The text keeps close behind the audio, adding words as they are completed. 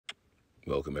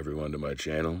Welcome everyone to my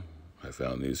channel. I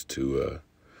found these two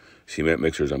cement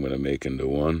mixers I'm going to make into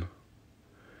one.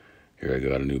 Here I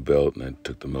got a new belt and I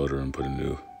took the motor and put a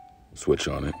new switch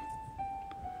on it.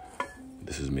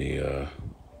 This is me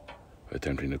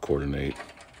attempting to coordinate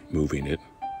moving it.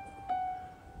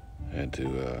 I had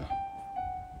to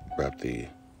wrap the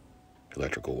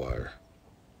electrical wire.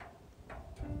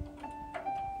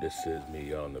 This is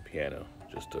me on the piano,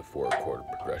 just a 4-chord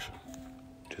progression.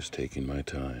 Just taking my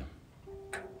time.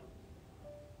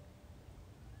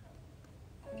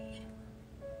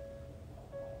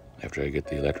 After I get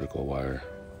the electrical wire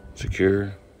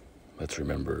secure, let's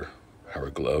remember our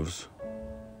gloves.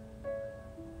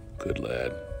 Good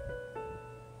lad.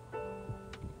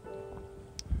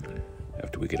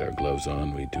 After we get our gloves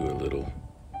on, we do a little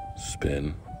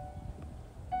spin.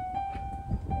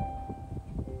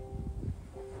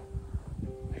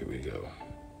 Here we go.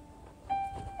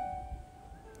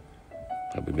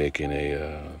 I'll be making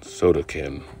a soda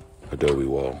can adobe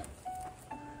wall.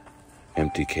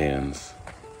 Empty cans.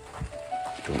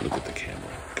 Don't look at the camera.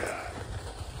 God.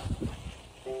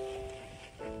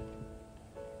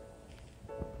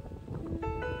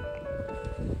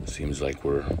 Seems like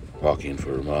we're walking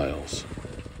for miles.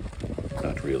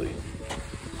 Not really.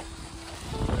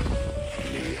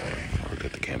 Let me look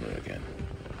at the camera again.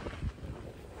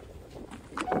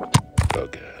 Oh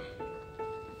God.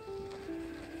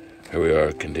 Here we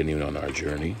are, continuing on our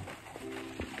journey.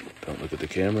 Don't look at the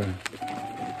camera.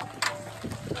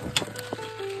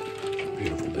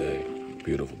 Beautiful day,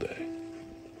 beautiful day.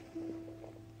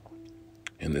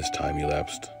 And this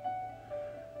time-elapsed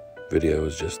video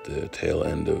is just the tail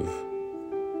end of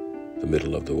the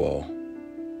middle of the wall.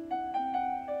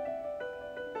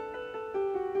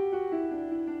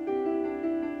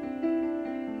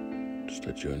 Just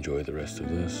let you enjoy the rest of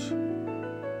this.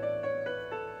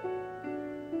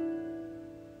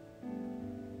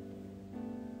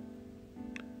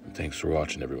 And thanks for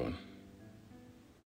watching, everyone.